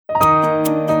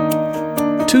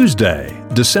Tuesday,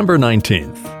 December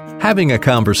 19th. Having a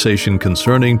conversation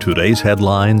concerning today's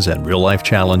headlines and real-life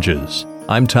challenges.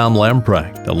 I'm Tom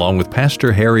Lamprecht, along with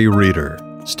Pastor Harry Reeder.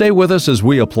 Stay with us as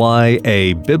we apply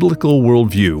a biblical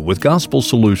worldview with gospel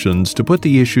solutions to put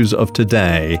the issues of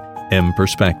today in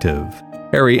perspective.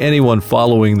 Harry, anyone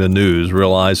following the news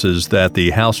realizes that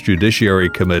the House Judiciary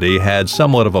Committee had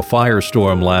somewhat of a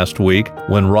firestorm last week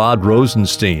when Rod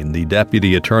Rosenstein, the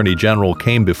Deputy Attorney General,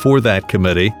 came before that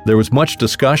committee. There was much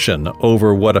discussion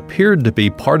over what appeared to be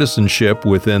partisanship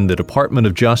within the Department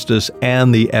of Justice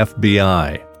and the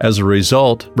FBI. As a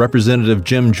result, Representative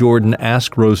Jim Jordan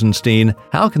asked Rosenstein,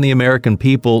 how can the American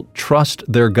people trust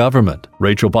their government?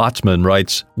 Rachel Botsman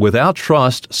writes, without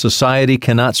trust, society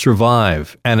cannot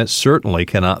survive, and it certainly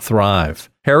cannot thrive.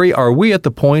 Harry, are we at the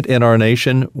point in our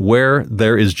nation where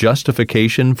there is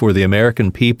justification for the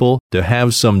American people to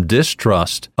have some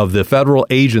distrust of the federal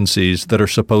agencies that are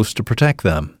supposed to protect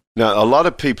them? Now, a lot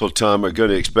of people, Tom, are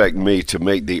going to expect me to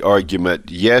make the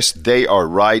argument, yes, they are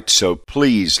right, so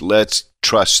please let's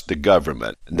trust the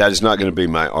government. That is not going to be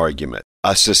my argument.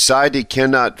 A society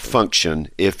cannot function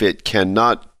if it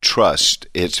cannot trust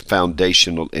its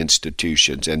foundational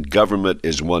institutions, and government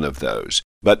is one of those.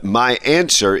 But my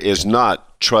answer is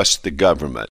not trust the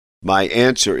government. My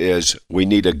answer is we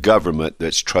need a government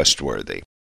that's trustworthy.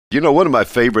 You know, one of my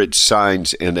favorite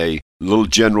signs in a little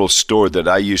general store that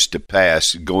I used to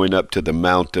pass going up to the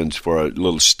mountains for a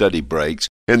little study breaks,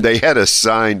 and they had a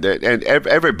sign that, and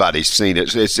everybody's seen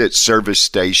it, it's at service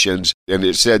stations, and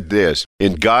it said this,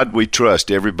 in God we trust,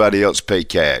 everybody else pay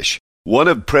cash. One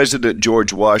of President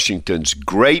George Washington's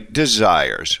great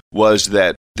desires was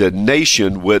that the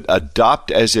nation would adopt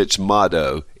as its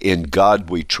motto, in God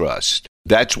we trust.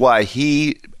 That's why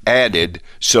he added,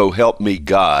 so help me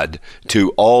God,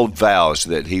 to all vows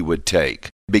that he would take,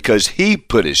 because he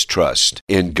put his trust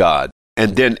in God.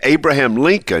 And then Abraham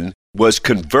Lincoln was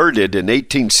converted in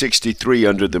 1863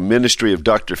 under the ministry of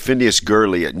Dr. Phineas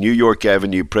Gurley at New York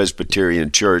Avenue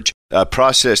Presbyterian Church, a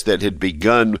process that had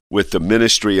begun with the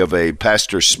ministry of a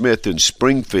Pastor Smith in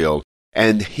Springfield.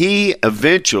 And he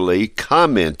eventually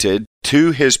commented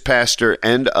to his pastor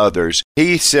and others.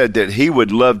 He said that he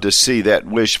would love to see that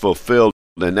wish fulfilled.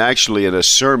 And actually, in a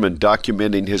sermon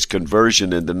documenting his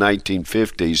conversion in the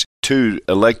 1950s, two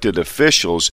elected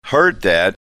officials heard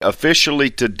that. Officially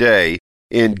today,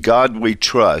 in God we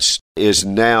trust is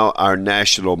now our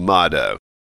national motto.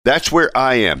 That's where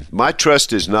I am. My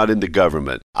trust is not in the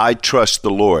government. I trust the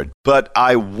Lord, but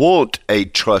I want a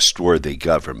trustworthy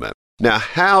government. Now,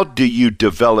 how do you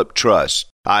develop trust?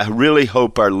 I really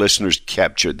hope our listeners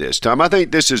capture this. Tom, I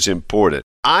think this is important.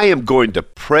 I am going to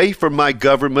pray for my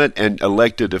government and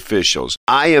elected officials.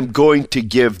 I am going to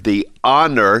give the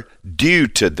honor due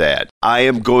to that. I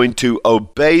am going to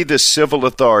obey the civil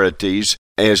authorities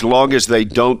as long as they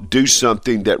don't do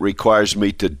something that requires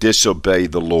me to disobey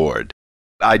the Lord.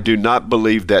 I do not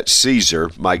believe that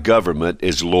Caesar, my government,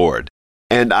 is Lord.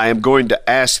 And I am going to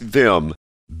ask them,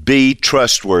 be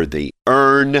trustworthy,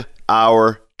 earn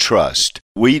our trust.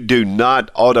 We do not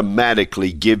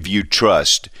automatically give you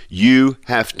trust. You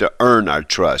have to earn our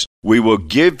trust. We will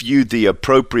give you the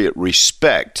appropriate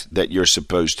respect that you're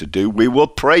supposed to do. We will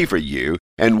pray for you,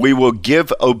 and we will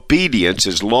give obedience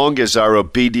as long as our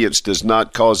obedience does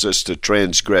not cause us to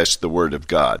transgress the Word of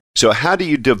God. So how do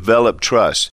you develop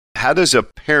trust? How does a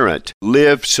parent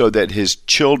live so that his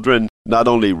children not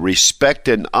only respect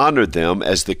and honor them,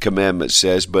 as the commandment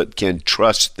says, but can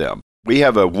trust them? We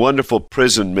have a wonderful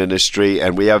prison ministry,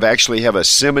 and we actually have a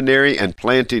seminary and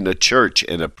planting a church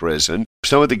in a prison.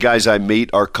 Some of the guys I meet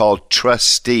are called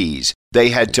trustees. They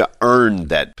had to earn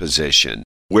that position,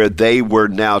 where they were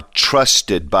now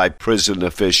trusted by prison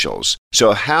officials.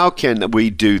 So how can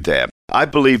we do that? I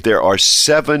believe there are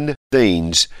 7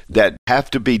 things that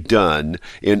have to be done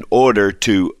in order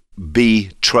to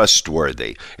be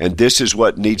trustworthy. And this is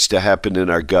what needs to happen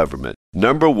in our government.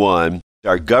 Number 1,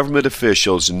 our government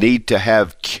officials need to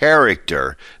have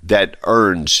character that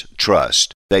earns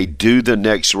trust. They do the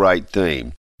next right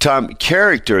thing. Tom,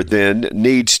 character then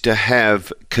needs to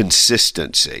have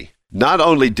consistency. Not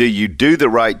only do you do the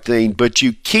right thing, but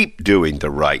you keep doing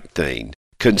the right thing.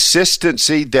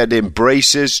 Consistency that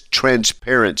embraces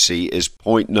transparency is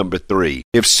point number 3.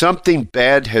 If something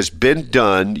bad has been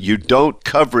done, you don't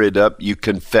cover it up, you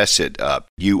confess it up.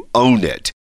 You own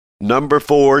it. Number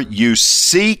 4, you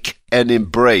seek and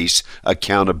embrace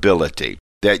accountability.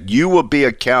 That you will be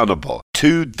accountable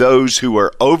to those who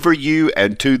are over you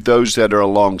and to those that are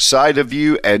alongside of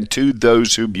you and to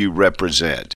those whom you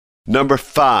represent. Number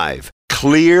 5,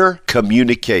 clear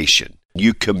communication.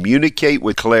 You communicate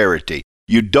with clarity.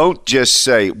 You don't just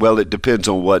say, well, it depends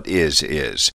on what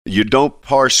is. You don't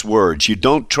parse words. You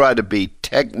don't try to be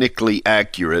technically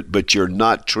accurate, but you're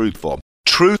not truthful.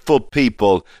 Truthful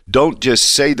people don't just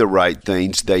say the right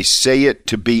things. They say it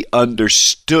to be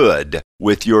understood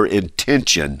with your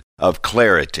intention of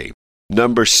clarity.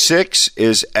 Number 6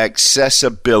 is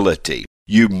accessibility.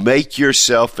 You make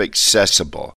yourself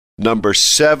accessible. Number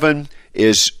 7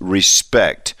 is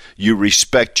respect. You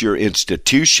respect your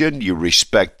institution, you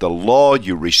respect the law,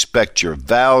 you respect your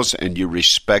vows, and you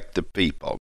respect the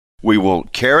people. We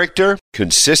want character,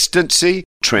 consistency,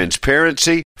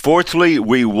 transparency. Fourthly,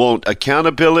 we want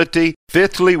accountability.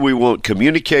 Fifthly, we want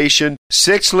communication.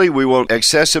 Sixthly, we want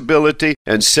accessibility.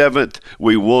 And seventh,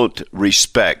 we want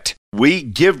respect. We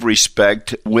give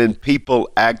respect when people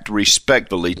act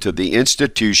respectfully to the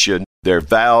institution, their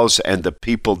vows, and the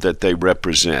people that they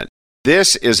represent.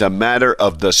 This is a matter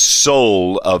of the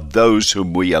soul of those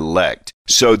whom we elect,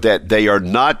 so that they are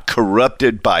not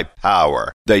corrupted by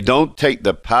power. They don't take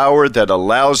the power that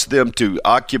allows them to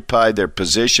occupy their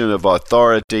position of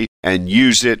authority and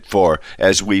use it for,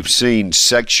 as we've seen,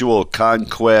 sexual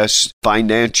conquest,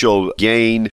 financial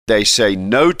gain. They say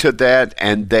no to that,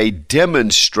 and they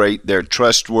demonstrate their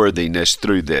trustworthiness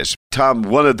through this. Tom,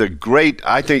 one of the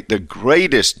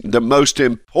the most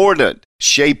important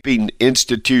shaping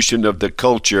institution of the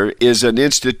culture is an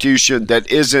institution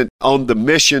that isn't on the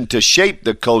mission to shape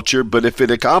the culture, but if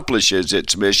it accomplishes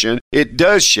its mission, it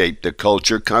does shape the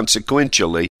culture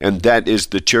consequentially, and that is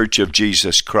the Church of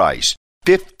Jesus Christ.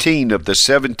 15 of the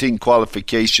 17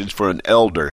 qualifications for an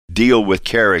elder deal with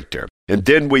character. And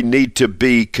then we need to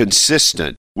be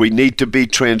consistent. We need to be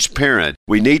transparent.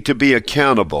 We need to be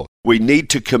accountable. We need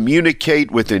to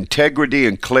communicate with integrity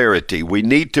and clarity. We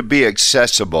need to be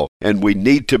accessible, and we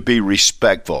need to be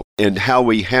respectful in how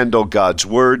we handle God's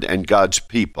word and God's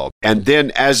people. And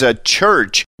then as a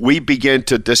church, we begin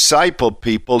to disciple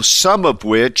people, some of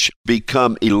which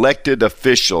become elected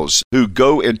officials who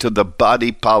go into the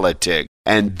body politic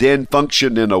and then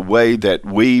function in a way that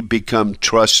we become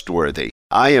trustworthy.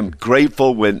 I am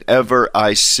grateful whenever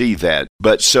I see that.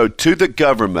 But so to the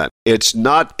government, it's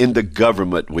not in the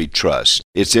government we trust.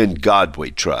 It's in God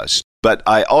we trust. But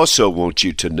I also want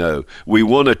you to know we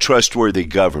want a trustworthy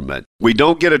government. We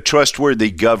don't get a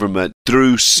trustworthy government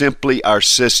through simply our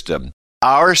system.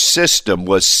 Our system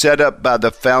was set up by the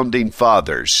founding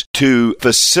fathers to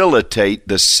facilitate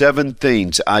the 7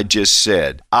 things I just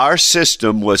said. Our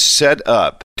system was set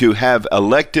up to have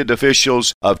elected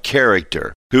officials of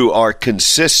character who are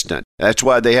consistent. That's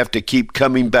why they have to keep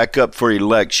coming back up for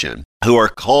election. Who are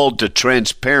called to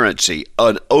transparency,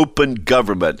 an open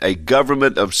government, a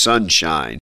government of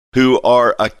sunshine. Who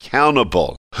are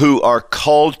accountable, who are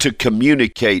called to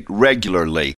communicate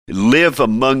regularly, live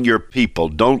among your people,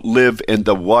 don't live in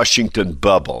the Washington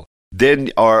bubble,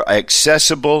 then are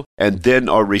accessible, and then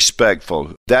are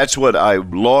respectful. That's what I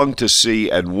long to see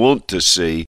and want to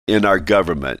see in our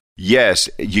government. Yes,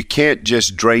 you can't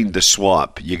just drain the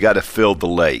swamp. You got to fill the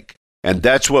lake. And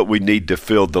that's what we need to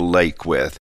fill the lake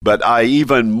with. But I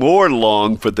even more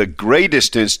long for the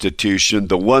greatest institution,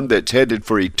 the one that's headed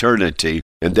for eternity,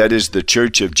 and that is the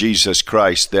Church of Jesus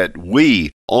Christ, that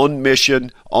we, on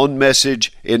mission, on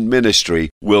message, in ministry,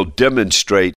 will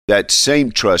demonstrate that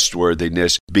same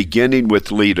trustworthiness, beginning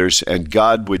with leaders. And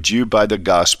God, would you, by the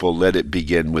gospel, let it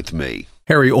begin with me.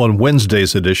 Harry, on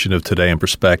Wednesday's edition of Today in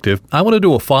Perspective, I want to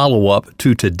do a follow-up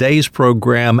to today's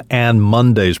program and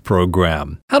Monday's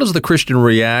program. How does the Christian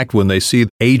react when they see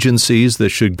agencies that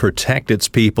should protect its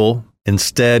people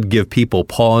instead give people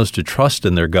pause to trust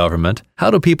in their government?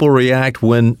 How do people react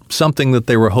when something that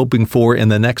they were hoping for in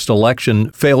the next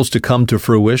election fails to come to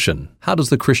fruition? How does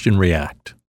the Christian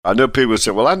react? I know people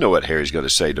say, well, I know what Harry's going to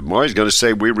say tomorrow. He's going to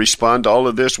say we respond to all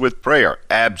of this with prayer.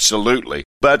 Absolutely.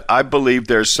 But I believe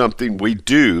there's something we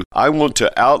do. I want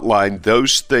to outline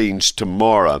those things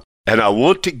tomorrow. And I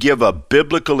want to give a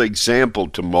biblical example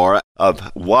tomorrow of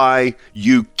why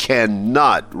you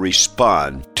cannot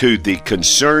respond to the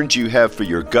concerns you have for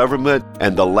your government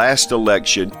and the last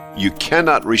election. You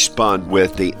cannot respond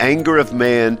with the anger of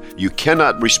man. You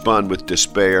cannot respond with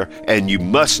despair, and you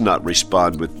must not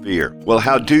respond with fear. Well,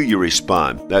 how do you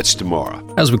respond? That's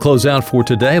tomorrow. As we close out for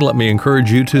today, let me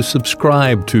encourage you to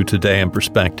subscribe to Today in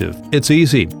Perspective. It's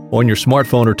easy. On your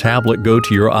smartphone or tablet, go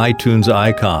to your iTunes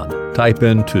icon. Type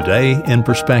in Today in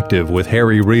Perspective with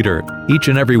Harry Reeder. Each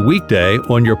and every weekday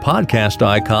on your podcast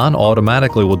icon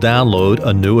automatically will download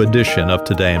a new edition of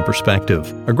Today in Perspective.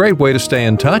 A great way to stay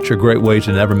in touch, a great way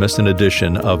to never miss an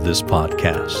edition of this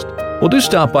podcast. Well, do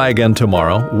stop by again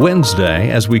tomorrow,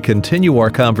 Wednesday, as we continue our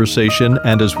conversation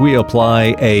and as we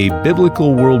apply a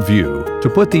biblical worldview to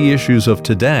put the issues of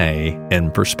today in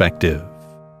perspective.